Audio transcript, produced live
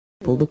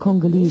people, the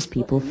Congolese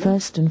people,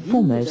 first and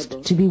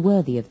foremost, to be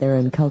worthy of their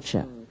own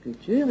culture.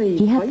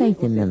 He had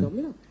faith in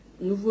them.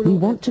 We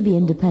want to be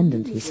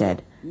independent, he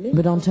said,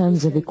 but on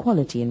terms of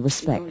equality and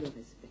respect.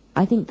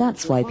 I think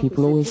that's why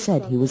people always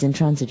said he was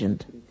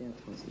intransigent.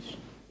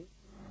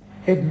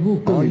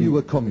 Are you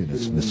a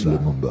communist, Mr.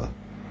 Lumumba?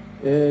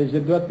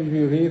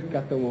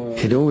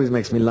 It always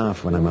makes me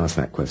laugh when I'm asked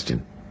that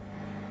question.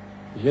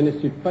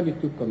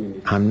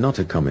 I'm not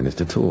a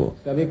communist at all.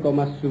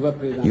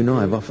 You know,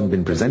 I've often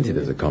been presented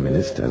as a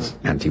communist, as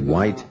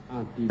anti-white,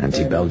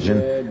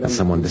 anti-Belgian, as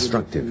someone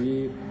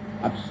destructive.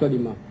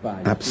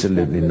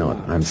 Absolutely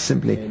not. I'm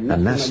simply a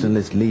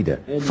nationalist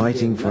leader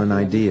fighting for an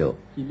ideal.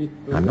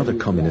 I'm not a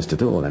communist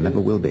at all. I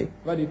never will be.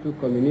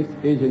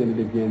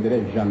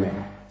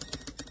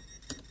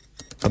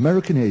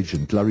 American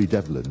agent Larry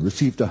Devlin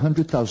received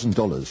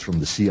 $100,000 from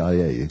the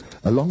CIA,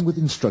 along with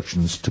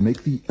instructions to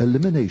make the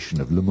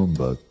elimination of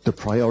Lumumba the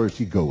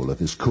priority goal of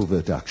his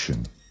covert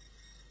action.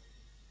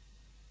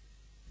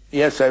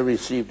 Yes, I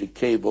received a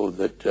cable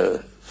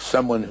that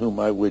someone whom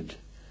I would,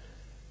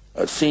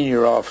 a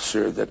senior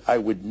officer that I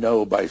would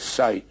know by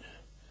sight,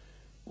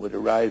 would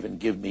arrive and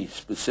give me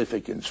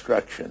specific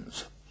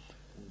instructions.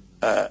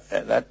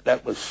 And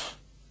that was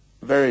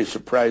very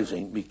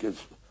surprising, because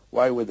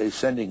why were they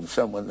sending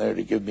someone there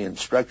to give me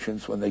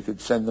instructions when they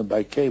could send them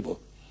by cable?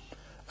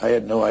 I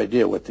had no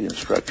idea what the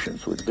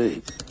instructions would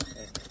be.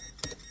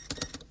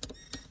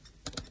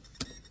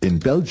 In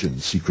Belgian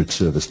Secret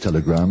Service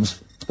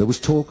telegrams, there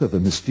was talk of a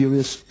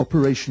mysterious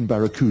Operation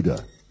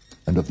Barracuda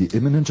and of the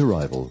imminent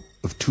arrival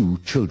of 2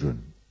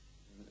 children.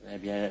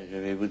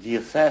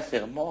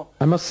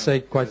 I must say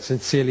quite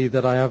sincerely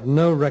that I have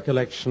no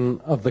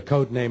recollection of the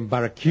codename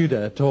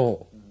Barracuda at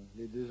all.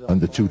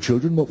 And the 2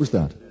 children, what was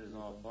that?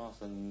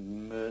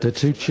 The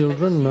 2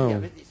 children?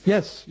 No.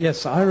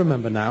 Yes, I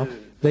remember now.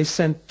 They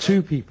sent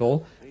 2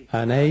 people,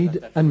 an aide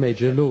and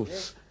Major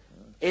Loos.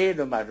 They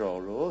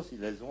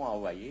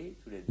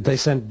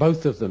sent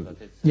both of them.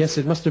 Yes,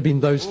 it must have been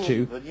those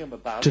 2,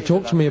 to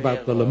talk to me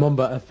about the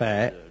Lumumba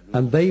affair,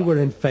 and they were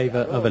in favor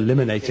of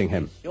eliminating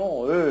him.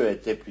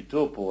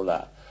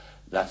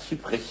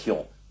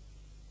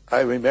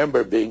 I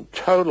remember being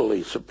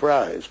totally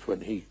surprised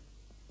when he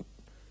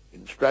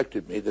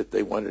instructed me that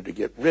they wanted to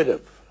get rid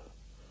of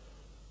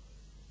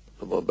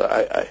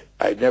Lumumba.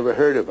 I'd never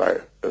heard of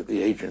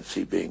the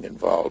agency being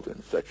involved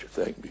in such a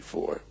thing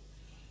before.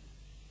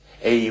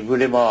 They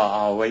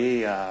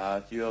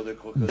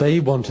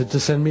wanted to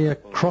send me a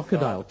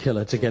crocodile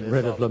killer to get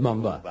rid of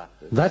Lumumba.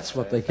 That's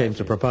what they came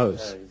to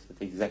propose.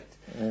 The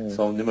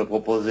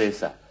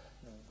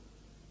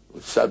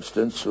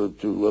substance to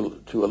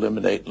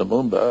eliminate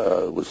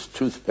Lumumba was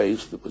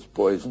toothpaste that was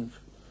poisoned,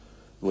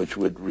 which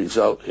would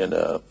result in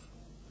an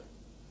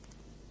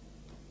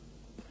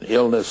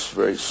illness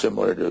very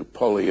similar to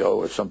polio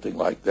or something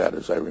like that,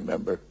 as I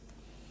remember.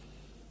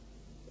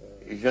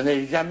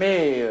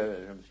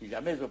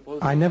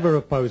 I never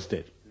opposed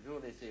it.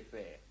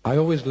 I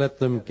always let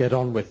them get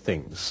on with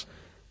things.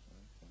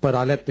 But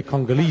I let the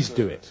Congolese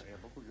do it.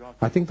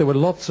 I think there were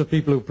lots of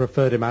people who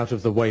preferred him out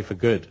of the way for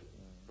good.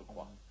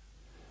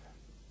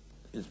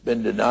 It's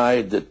been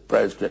denied that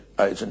President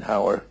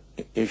Eisenhower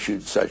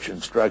issued such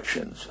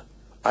instructions.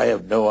 I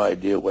have no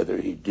idea whether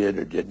he did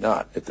or did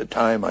not. At the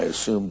time, I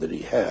assumed that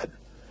he had.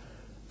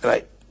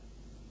 And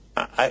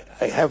I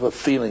have a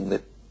feeling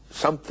that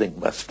something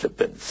must have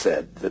been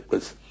said that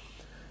was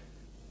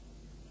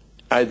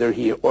either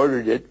he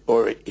ordered it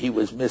or he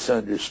was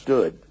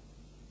misunderstood.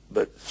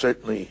 But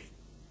certainly,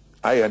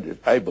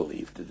 I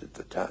believed it at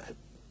the time,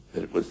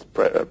 that it was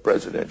a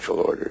presidential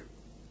order.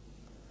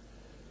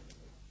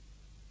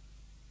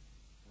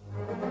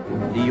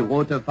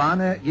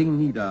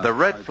 The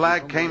red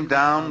flag came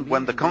down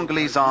when the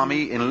Congolese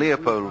army in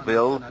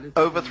Leopoldville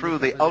overthrew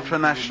the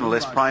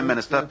ultra-nationalist Prime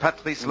Minister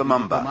Patrice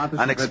Lumumba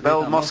and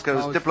expelled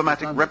Moscow's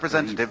diplomatic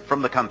representative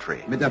from the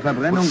country. With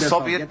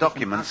Soviet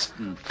documents,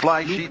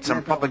 fly sheets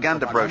and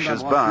propaganda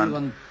brochures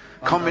burned,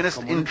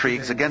 communist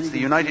intrigues against the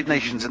United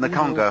Nations in the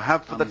Congo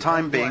have for the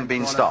time being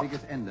been stopped.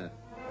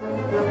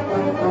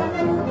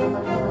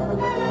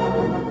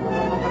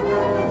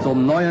 A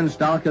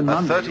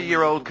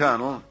 30-year-old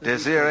colonel,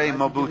 Desire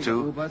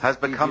Mobutu, has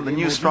become the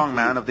new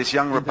strongman of this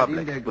young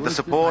republic, with the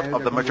support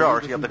of the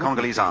majority of the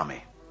Congolese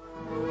army.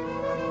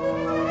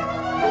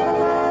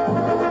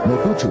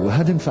 Mobutu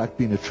had in fact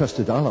been a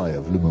trusted ally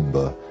of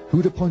Lumumba, who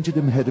had appointed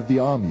him head of the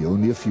army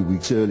only a few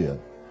weeks earlier.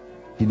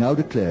 He now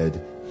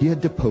declared he had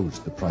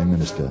deposed the Prime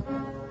Minister.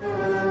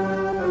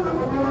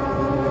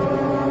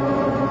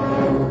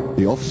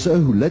 The officer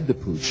who led the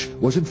putsch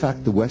was in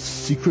fact the West's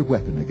secret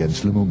weapon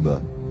against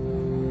Lumumba.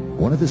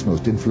 One of his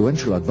most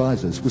influential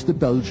advisors was the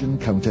Belgian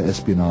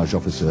counter-espionage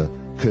officer,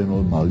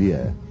 Colonel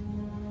Mallier.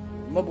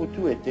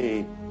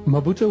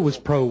 Mobutu was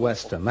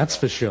pro-Western, that's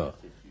for sure.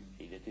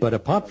 But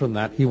apart from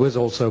that, he was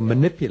also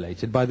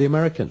manipulated by the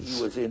Americans.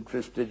 He was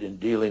interested in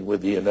dealing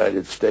with the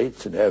United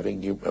States and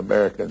having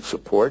American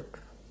support,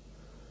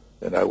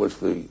 and I was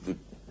the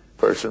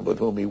person with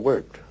whom he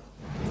worked.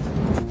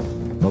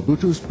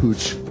 Mobutu's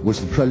putsch was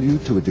the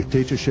prelude to a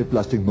dictatorship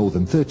lasting more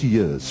than 30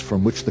 years,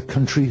 from which the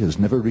country has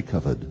never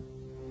recovered.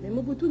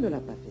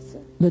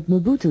 But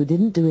Mobutu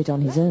didn't do it on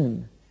his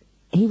own.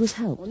 He was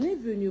helped.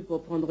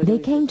 They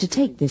came to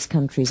take this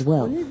country's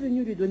wealth.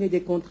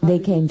 They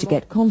came to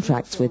get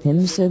contracts with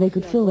him so they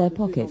could fill their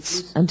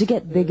pockets and to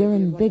get bigger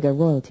and bigger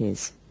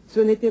royalties.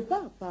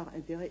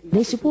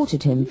 They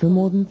supported him for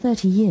more than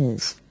 30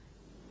 years.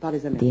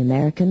 The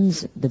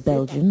Americans, the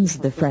Belgians,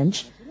 the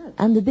French,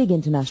 and the big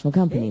international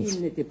companies.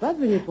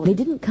 They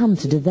didn't come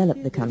to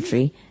develop the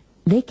country,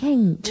 they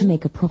came to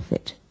make a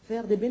profit.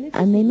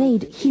 And they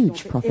made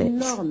huge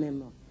profits.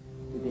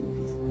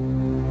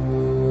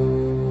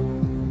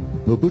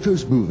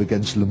 Mobutu's move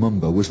against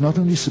Lumumba was not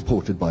only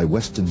supported by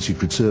Western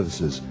secret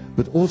services,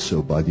 but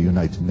also by the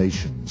United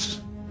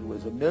Nations. It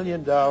was $1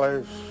 million,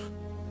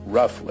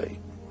 roughly,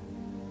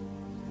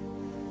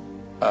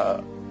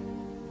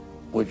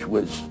 which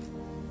was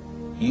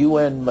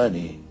UN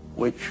money,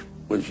 which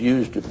was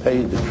used to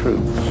pay the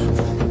troops.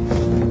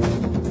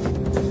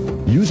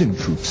 Using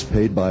troops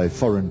paid by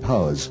foreign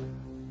powers,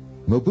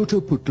 Mobutu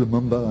put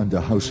Lumumba under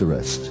house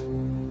arrest.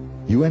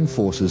 UN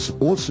forces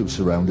also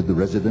surrounded the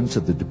residence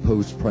of the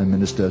deposed Prime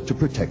Minister to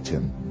protect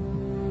him,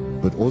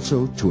 but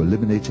also to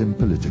eliminate him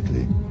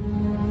politically.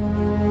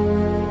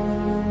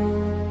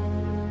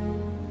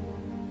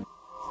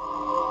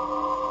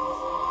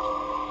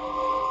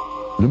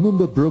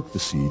 Lumumba broke the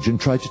siege and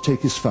tried to take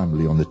his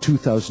family on the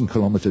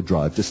 2,000-kilometer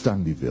drive to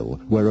Stanleyville,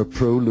 where a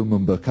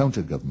pro-Lumumba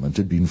counter-government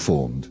had been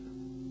formed.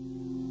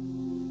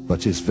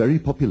 But his very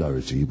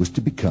popularity was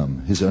to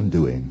become his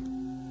undoing.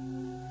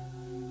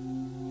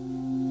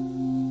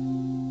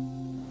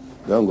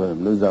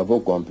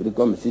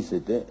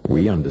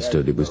 We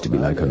understood it was to be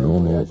like a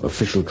normal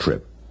official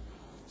trip,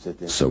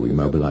 so we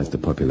mobilized the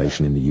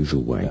population in the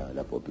usual way.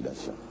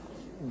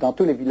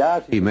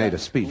 He made a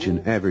speech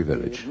in every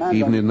village.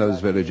 Even in those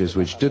villages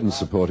which didn't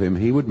support him,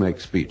 he would make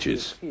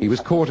speeches. He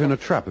was caught in a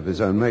trap of his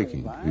own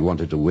making. He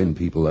wanted to win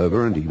people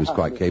over, and he was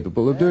quite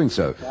capable of doing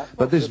so.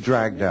 But this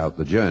dragged out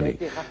the journey,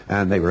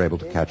 and they were able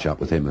to catch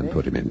up with him and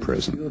put him in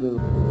prison.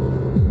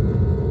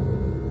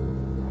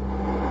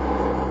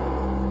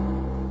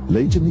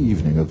 Late in the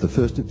evening of the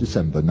 1st of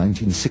December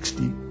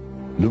 1960,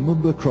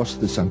 Lumumba crossed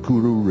the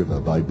Sankuru River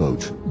by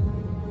boat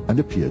and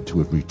appeared to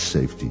have reached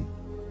safety.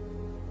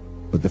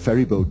 But the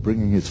ferry boat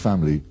bringing his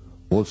family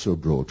also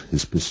brought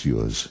his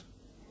pursuers.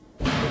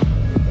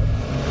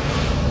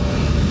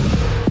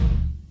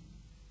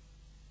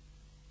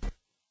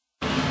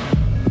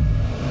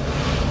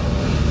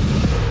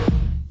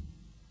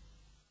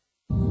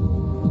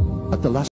 At the last